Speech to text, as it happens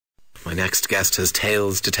My next guest has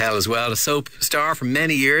tales to tell as well. A soap star for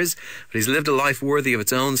many years, but he's lived a life worthy of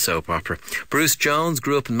its own soap opera. Bruce Jones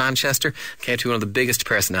grew up in Manchester, came to one of the biggest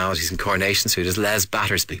personalities in Coronation Street as Les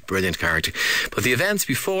Battersby. Brilliant character. But the events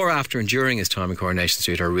before, after and during his time in Coronation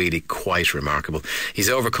Street are really quite remarkable. He's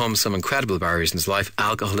overcome some incredible barriers in his life: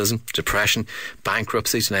 alcoholism, depression,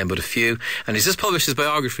 bankruptcy, to name but a few. And he's just published his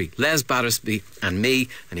biography, Les Battersby and Me,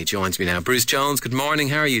 and he joins me now. Bruce Jones, good morning.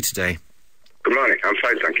 How are you today? Good morning. I'm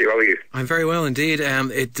fine, thank you. How are you? I'm very well indeed.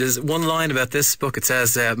 There's one line about this book. It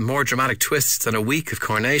says, more dramatic twists than a week of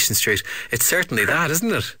Coronation Street. It's certainly that,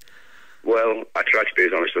 isn't it? Well, I tried to be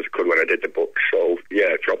as honest as I could when I did the book, so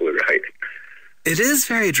yeah, probably right. It is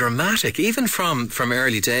very dramatic, even from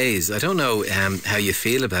early days. I don't know how you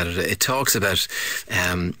feel about it. It talks about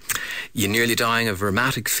you nearly dying of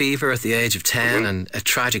rheumatic fever at the age of 10 and a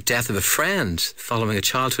tragic death of a friend following a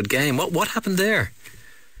childhood game. What happened there?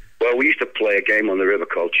 Well, we used to play a game on the river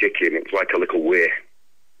called Chicken. It was like a little weir,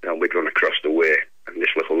 and we'd run across the weir, and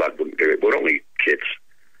this little lad wouldn't do it. We're only kids.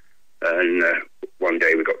 And one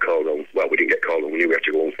day we got called home. Well, we didn't get called home. We knew we had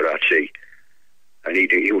to go home for our tea. And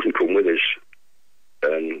he wouldn't come with us.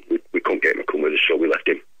 And we couldn't get him to come with us, so we left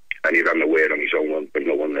him. And he ran the weir on his own with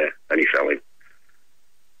no one there. And he fell in.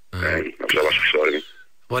 And that's the last we saw of him.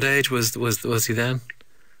 What age was he then?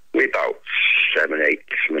 We about 7, 8,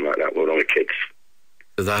 something like that. We were only kids.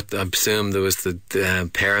 That, I presume there was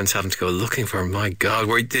the parents having to go looking for him. My God,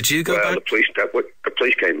 did you go back? The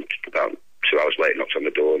police came about 2 hours later, knocked on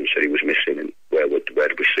the door and said he was missing, and where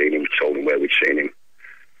had we seen him, told him where we'd seen him,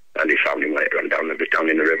 and he found him later on down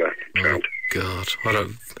in the river, drowned. God, what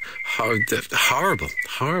a horrible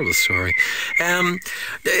story.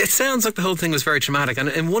 It sounds like the whole thing was very traumatic, and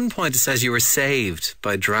at one point it says you were saved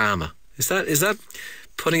by drama. Is that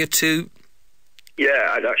putting it too?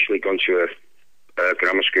 Yeah, I'd actually gone to a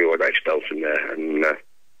grammar school. I got expelled from there, and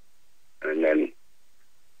then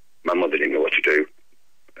my mother didn't know what to do,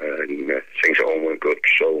 and things at home weren't good,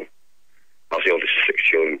 so I was the oldest of 6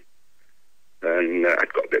 children, and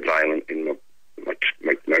I'd got a bit violent in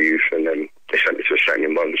my youth, and then they sent me to a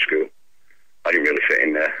second boarding school. I didn't really fit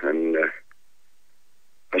in there, and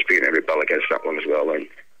I was beginning to rebel against that one as well, and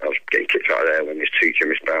I was getting kicked out of there when this teacher,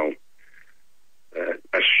 Miss Brown,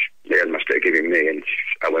 as the headmaster had given me, and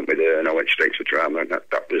I went with her, and I went straight to drama, and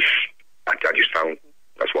that was, I just found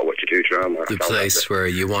that's what I wanted to do, drama. The place where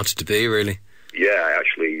you wanted to be, really? Yeah,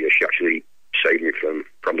 she actually saved me from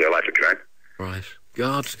probably a life of crime. Right.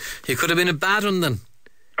 God, you could have been a bad one then.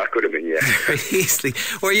 I could have been, yeah. Very easily.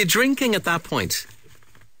 Were you drinking at that point?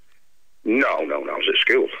 No, I was at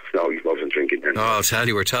school. No, I wasn't drinking then. Oh, I'll tell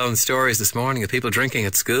you, we're telling stories this morning of people drinking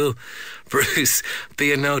at school. Bruce,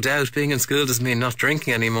 no doubt, being in school doesn't mean not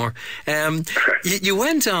drinking anymore. You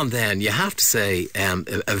went on then, you have to say,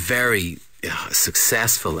 a very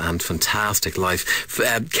successful and fantastic life.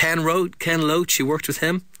 Ken Loach, you worked with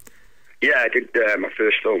him? Yeah, I did. My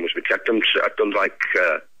first film was with I'd done like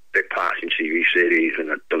big parts in TV series,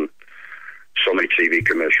 and I'd done so many TV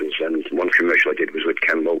commercials, and one commercial I did was with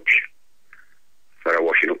Ken Loach for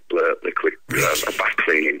washing up liquid, a bath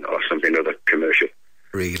cleaning or something, other commercial.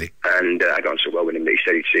 Really? And I got on so well with him, he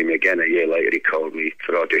said he'd see me again. A year later he called me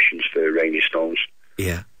for auditions for Rainy Stones.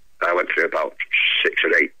 Yeah. I went through about 6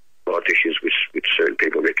 or 8 auditions with certain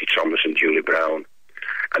people, Ricky Thomas and Julie Brown,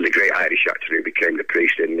 and the great Irish actor who became the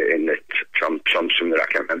priest in the Tom Thompson, that I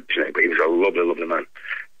can't remember his name, but he was a lovely, lovely man.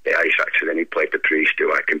 The Irish actor, and he played the priest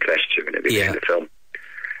who I confessed to and everything in the film.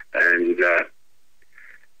 And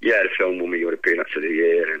the film won me European Actor of the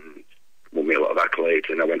Year and won me a lot of accolades,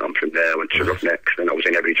 and I went on from there. I went to Roughnecks, and I was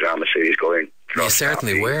in every drama series going. You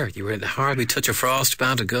certainly were. You were in Hardly Touch of Frost,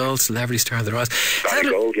 Band of Gold, Celebrity Star of the Rise. Band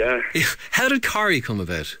of Gold, yeah. How did Corrie come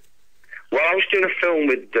about? Well, I was doing a film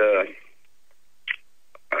with a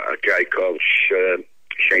guy called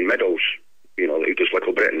Shane Meadows, who does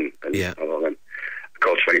Little Britain, and all of them,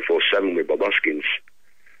 called 24/7 with Bob Hoskins.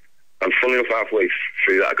 And funny enough, halfway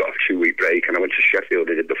through that, I got a 2-week break, and I went to Sheffield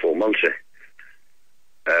and did the Full Monty,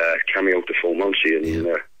 cameo to Full Monty, and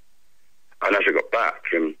as I got back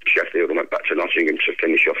from Sheffield, I went back to Nottingham to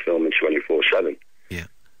finish off filming 24/7. Yeah.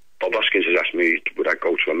 Bob Hoskins has asked me would I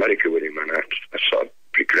go to America with him, and I sort of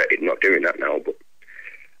regretted not doing that now,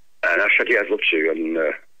 and I said yeah, I'd love to,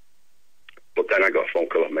 and but then I got a phone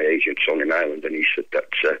call off my agent, Tony in Ireland, and he said that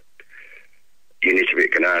you need to be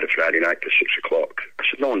at Granada Friday night at 6 o'clock. I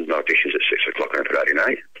said, no one auditions at 6 o'clock on a Friday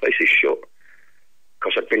night. The place is shut.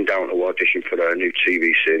 Because I'd been down to audition for a new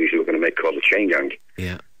TV series we were going to make called The Chain Gang.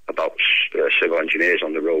 Yeah. About civil engineers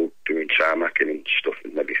on the road doing tarmacking and stuff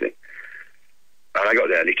and everything. And I got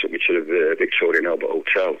there and he took me to the Victorian Albert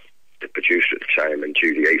Hotel. the producer at the time, and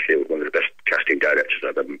Judy Ayfield, one of the best casting directors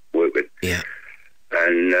I've ever worked with. Yeah.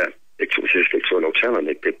 And they took me to this Victorian hotel, and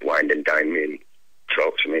they wined and dined me and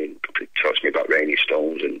talked to me about Rainy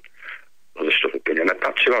Stones and other stuff I've been in. And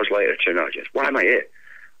about 2 hours later, I turned out, why am I here?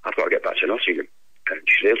 I've got to get back to Nottingham. And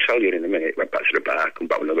she said, he'll tell you in a minute. Went back to the bar, come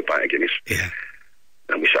back with another pint of Guinness. Yeah.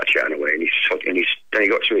 And we sat chatting away, and then he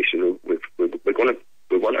got to me, he said,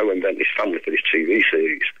 we want to invent this family for this TV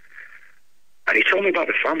series. And he told me about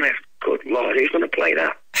the family. I said, good Lord, who's going to play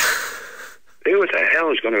that? Who the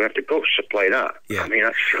hell is going to have the guts to play that? Yeah. I mean,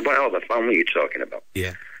 that's what all the family you're talking about.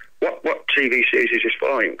 Yeah. What TV series is this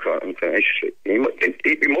for? On Coronation Street? He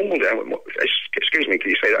mumbled down. Excuse me,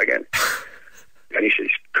 can you say that again? And he says,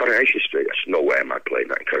 Coronation Street. I said, no way am I playing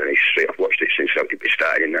that in Coronation Street. I've watched it since it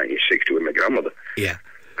started in 1960 with my grandmother. Yeah.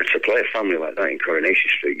 And to play a family like that in Coronation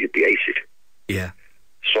Street, you'd be hated. Yeah.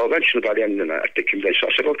 So eventually, by the end of the night, I did convince. So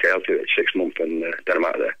I said, okay, I'll do it 6 months, and then I'm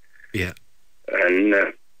out of there. Yeah. And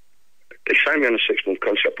they signed me on a 6-month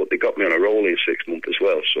contract, but they got me on a rolling 6 month as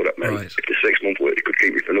well. So that meant if the 6 month worked, they could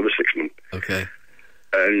keep me for another 6 months. Okay.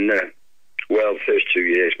 And well, the first 2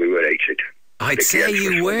 years we were hated. I'd say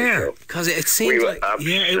you were, because it seemed like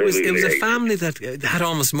it was a family that had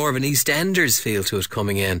almost more of an EastEnders feel to it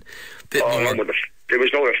coming in. There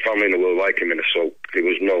was no other family in the world like him in a soap. There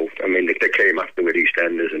was no. I mean, they came after with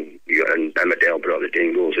EastEnders, and Emmerdale brought the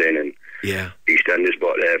Dingles in, and EastEnders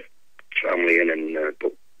brought their family in, and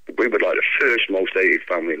but we were like the first most hated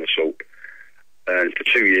family in the soap. And for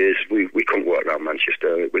 2 years, we couldn't walk around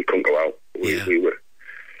Manchester. We couldn't go out.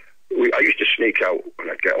 I used to sneak out when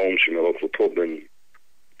I'd get home from the local pub, and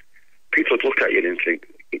people would look at you and think,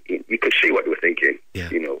 you could see what they were thinking. Yeah.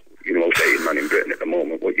 You're the most hated man in Britain at the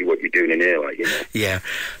moment. What you're doing in here, like, Yeah,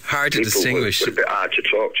 hard to people distinguish. were a bit hard to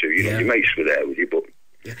talk to. Your mates were there with you, but.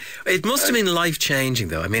 Yeah. It must have been life changing,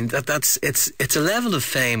 though. I mean, it's a level of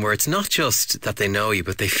fame where it's not just that they know you,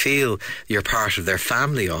 but they feel you're part of their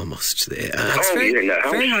family almost. You're in that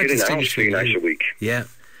house. Very hard to distinguish 3 nights a week. Yeah,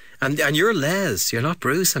 and you're Les. You're not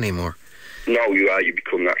Bruce anymore. No, you are. You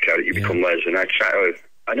become that character. You become Les. And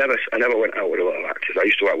I never went out with a lot of actors. I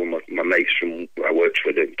used to go out with my mates from I worked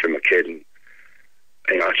with from a kid, and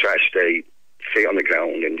I tried to stay feet on the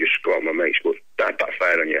ground and just go out with my mates, but that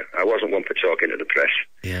backfired on you. I wasn't one for talking to the press.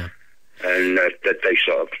 Yeah. And they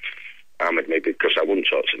sort of hammered me because I wouldn't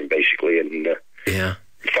talk to them, basically. And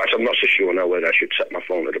in fact, I'm not so sure now whether I should set my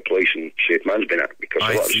phone to the police and see if man's been at, because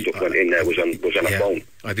a lot of stuff went in there was on a phone.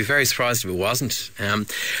 I'd be very surprised if it wasn't.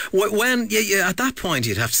 When at that point,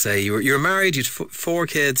 you'd have to say you were married, you'd 4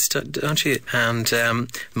 kids, don't you? And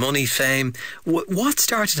money, fame. What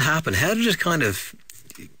started to happen? How did it kind of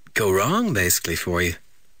go wrong, basically, for you?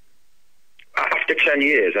 After 10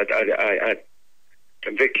 years,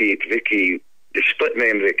 Vicky, they split me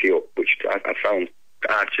and Vicky up, which I found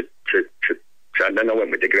hard to. And then I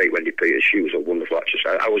went with the great Wendy Peters. She was a wonderful actress.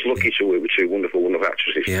 I was lucky to work with 2 wonderful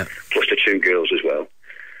actresses, plus the 2 girls as well.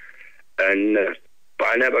 And but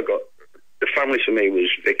I never got the family. To me was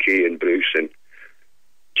Vicky and Bruce and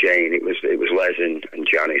Jane. It was Les and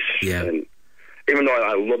Janice. Yeah. And even though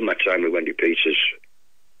I loved my time with Wendy Peters,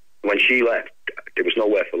 when she left, there was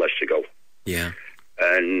nowhere for Les to go. Yeah.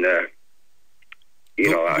 And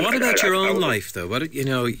what about your own life, though? What I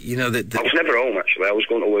was never home, actually. I was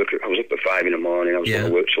going to work. I was up at 5 in the morning. I was going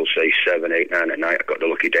to work till say 7, 8, 9 at night. I got the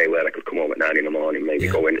lucky day where I could come home at 9 in the morning, maybe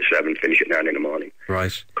go in at 7, finish at 9 in the morning.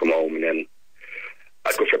 Right. Come home, and then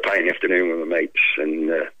I'd go for a pint in the afternoon with my mates. And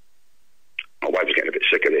my wife was getting a bit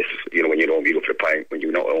sick of this. When you're home, you go for a pint. When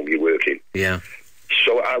you're not home, you're working. Yeah.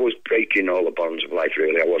 So I was breaking all the bonds of life.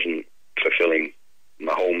 Really, I wasn't fulfilling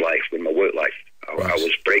my home life with my work life. I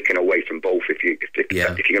was breaking away from both, if you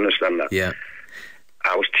understand that. Yeah.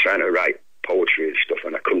 I was trying to write poetry and stuff,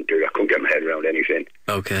 and I couldn't do it. I couldn't get my head around anything.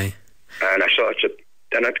 Okay. And I started to,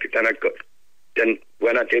 then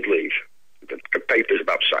when I did leave, the papers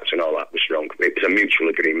about Saks and all that was wrong. It was a mutual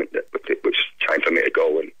agreement that it was time for me to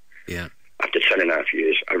go. And after 10.5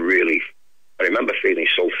 years, I remember feeling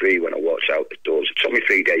so free when I walked out the doors. It took me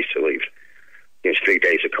 3 days to leave. It was 3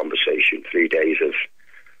 days of conversation, 3 days of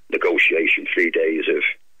negotiation, 3 days of.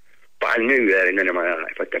 But I knew there and then in my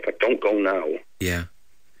heart, if I don't go now,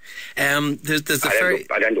 there's the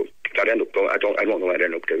I'd end up going. I don't know what I'd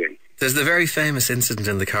end up doing. There's the very famous incident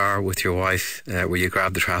in the car with your wife where you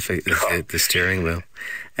grabbed the steering wheel.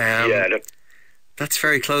 That's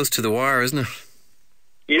very close to the wire, isn't it?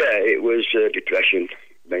 Yeah, it was depression.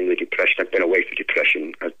 Mainly depression. I've been away for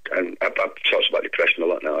depression, and I've talked about depression a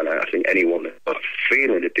lot now. And I think anyone that's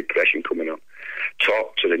feeling the depression coming on,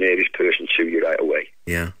 talk to the nearest person to you right away.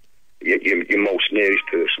 Yeah. Your most nearest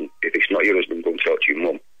person. If it's not your husband, go and talk to your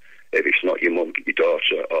mum. If it's not your mum, your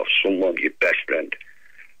daughter or someone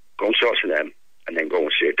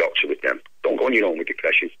doctor with them. Don't go on your own with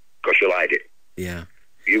depression, because you'll hide it. Yeah.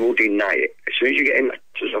 You will deny it. As soon as you get in that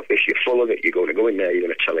doctor's office, you're full of it. You're going to go in there, you're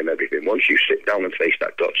going to tell him everything. Once you sit down and face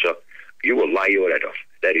that doctor, you will lie your head off.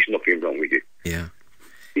 There is nothing wrong with you. Yeah.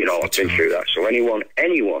 You know, I've been through that. So anyone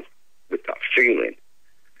with that feeling,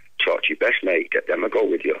 talk to your best mate, get them to go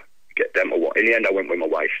with you. Get them to what? In the end, I went with my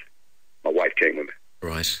wife. My wife came with me.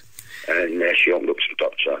 Right. And she opened up some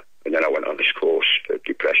doctor. And then I went on this course for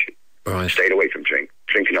depression. Right. Stayed away from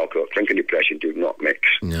drinking alcohol. Drink and depression do not mix.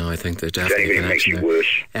 No, I think they're definitely it makes you worse.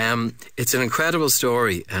 It's an incredible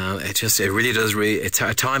story. It really does.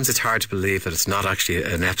 At times, it's hard to believe that it's not actually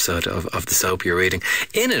an episode of the soap you're reading.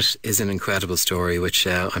 In it is an incredible story, which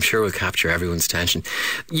I'm sure will capture everyone's attention.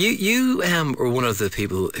 You were one of the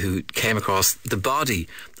people who came across the body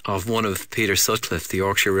of one of Peter Sutcliffe, the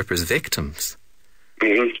Yorkshire Ripper's victims.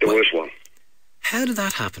 The worst one. How did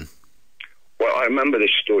that happen? Well, I remember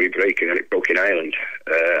this story breaking, and it broke in Ireland.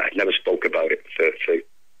 I'd never spoke about it for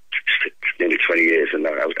nearly 20 years, and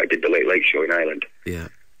I did the Late Late Show in Ireland. Yeah.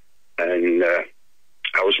 And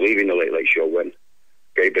I was leaving the Late Late Show when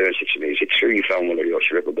Gary Byrne said to me, "Is it true you found one of the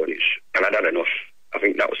Yorkshire Ripper bodies?" And I'd had enough. I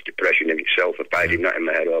think that was depression in itself, abiding that in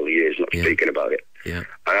my head all the years, not speaking about it. Yeah.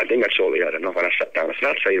 And I think I totally had enough, and I sat down. I said,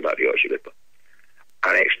 "I'll tell you about the Yorkshire Ripper."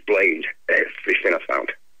 And I explained everything I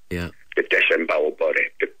found. Yeah. The disemboweled body,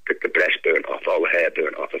 the breast burnt off, all the hair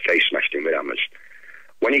burnt off, the face smashed in with hammers.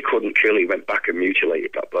 When he couldn't kill, he went back and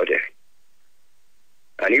mutilated that body.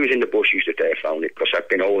 And he was in the bushes the day I found it, because I'd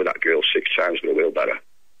been over that girl 6 times with a wheelbarrow.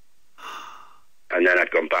 And then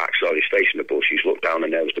I'd gone back, saw his face in the bushes, looked down,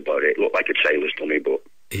 and there was the body. It looked like a tailor's dummy, but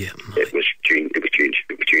it was Gene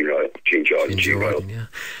Jordan. Yeah.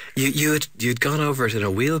 You'd gone over it in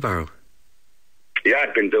a wheelbarrow. Yeah,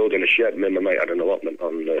 I'd been building a shed. Me and my mate had an allotment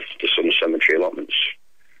on the Sun Cemetery allotments,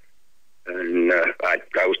 and I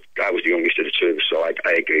was the youngest of the two, so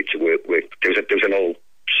I agreed to work with. There was an old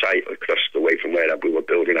site across the way from where we were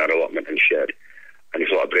building our allotment and shed, and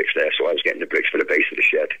there's a lot of bricks there, so I was getting the bricks for the base of the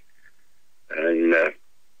shed, and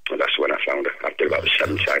that's when I found her. After about the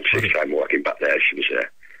 6th time walking back there, she was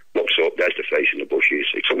there. Looks up, there's the face in the bushes.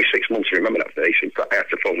 It took me 6 months to remember that face. In fact, I had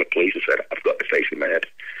to phone the police and said, "I've got the face in my head."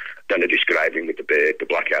 Then I described him with the beard, the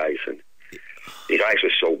black eyes, and his eyes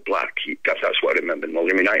were so black. That's what I remember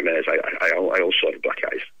most. In my nightmares, I also saw the black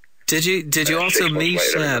eyes. Did you also meet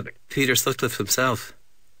Peter Sutcliffe himself?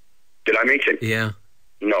 Did I meet him? Yeah.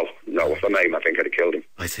 No. If I met him, I think I'd have killed him.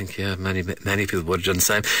 I think, yeah, many people would have done the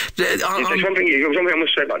same. There's something I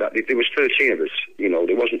must say about that. There was 13 of us. You know,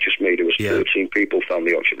 there wasn't just me. There was 13 people found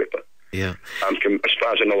the Yorkshire Ripper. Yeah. And as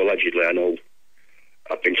far as I know, allegedly,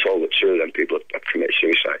 I've been told that 2 of them people have committed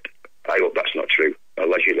suicide. I hope that's not true.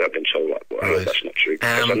 Allegedly, I've been told that, but I hope that's not true.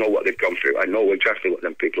 Because I know what they've gone through. I know exactly what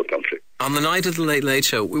them people have gone through. On the night of the Late Late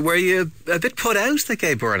Show, were you a bit put out that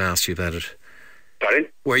Gay Byrne asked you about it? Pardon?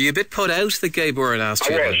 Were you a bit put out that Gay Byrne asked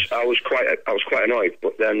you about it? I was quite annoyed,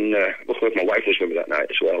 but then luckily my wife was with me that night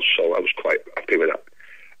as well, so I was quite happy with that.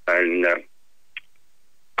 And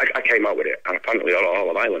I came out with it, and apparently all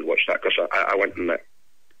of Ireland watched that, because I went and met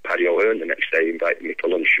Paddy O'Hearn the next day, invited me to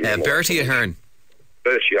lunch. Bertie Ahern.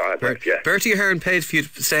 Bertie Ahern paid for you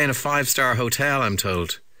to stay in a 5-star hotel, I'm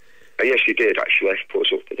told. Yes, he did, actually. Put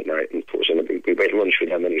us up for the night and put us in. We made lunch with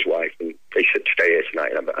him and his wife, and they said, "Stay here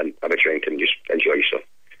tonight and have a drink and just enjoy yourself."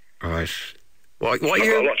 All right. What I've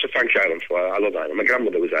got lots to thank Ireland for. I love Ireland. My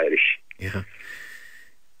grandmother was Irish. Yeah.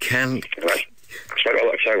 I spent a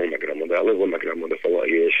lot of time with my grandmother. I lived with my grandmother for a lot of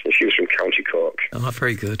years, and she was from County Cork. Oh,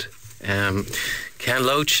 very good. Ken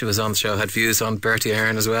Loach, who was on the show, had views on Bertie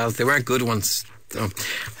Ahern as well. They weren't good ones,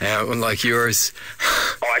 unlike yours.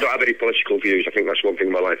 I don't have any political views. I think that's one thing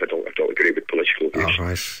in my life. I don't agree with political views. Oh,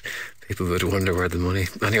 right. People would wonder where the money...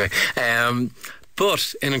 Anyway,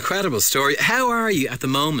 but an incredible story. How are you at the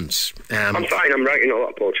moment? I'm fine. I'm writing a lot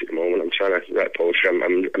of poetry at the moment. I'm trying to write poetry.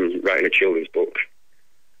 I'm writing a children's book.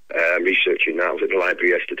 Researching that. I was at the library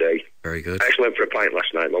yesterday. Very good. I actually went for a pint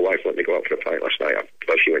last night. My wife let me go out for a pint last night.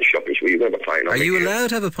 She went shopping. So you going to have a pint? Are you allowed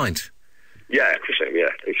to have a pint? Yeah, of course I am, yeah.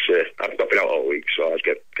 I've not been out all week, so I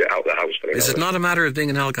get out of the house. Is it not a matter of being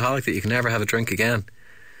an alcoholic that you can never have a drink again?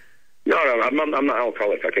 No, I'm not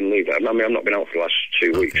alcoholic. I can leave it. I've not been out for the last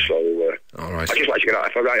 2 weeks, so all right. I just like to get out.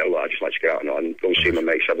 If I write a lot, I just like to get out and go and see my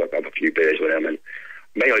mates, have a few beers with them, and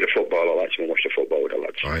mainly the football. I like to watch the football with the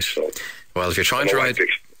lads. Right. So, well, if you're trying to write...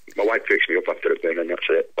 My wife picks me up after the bin, and that's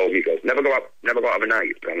it. Over you go. Never go out of a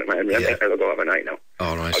night. Never go out of a night now.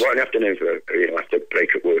 All right. I go out in the afternoon after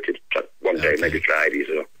break at work. One day, maybe Fridays.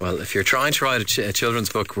 Well, if you're trying to write a children's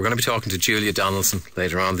book, we're going to be talking to Julia Donaldson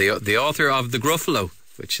later on, the author of The Gruffalo,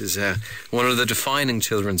 which is one of the defining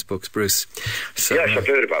children's books, Bruce. So, yes, I've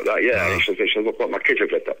heard about that, yeah. It's a book, my kids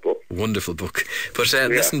have read that book. Wonderful book. But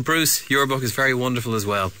listen, Bruce, your book is very wonderful as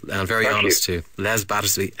well, and very honest too. Les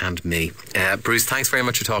Battersby and Me. Bruce, thanks very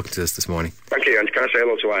much for talking to us this morning. Thank you, and can I say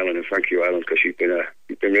hello to Ireland, and thank you, Ireland, because you've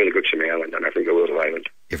been really good to me, Ireland, and I think the world of Ireland.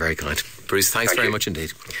 You're very kind. Bruce, thanks very much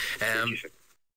indeed. Thank you,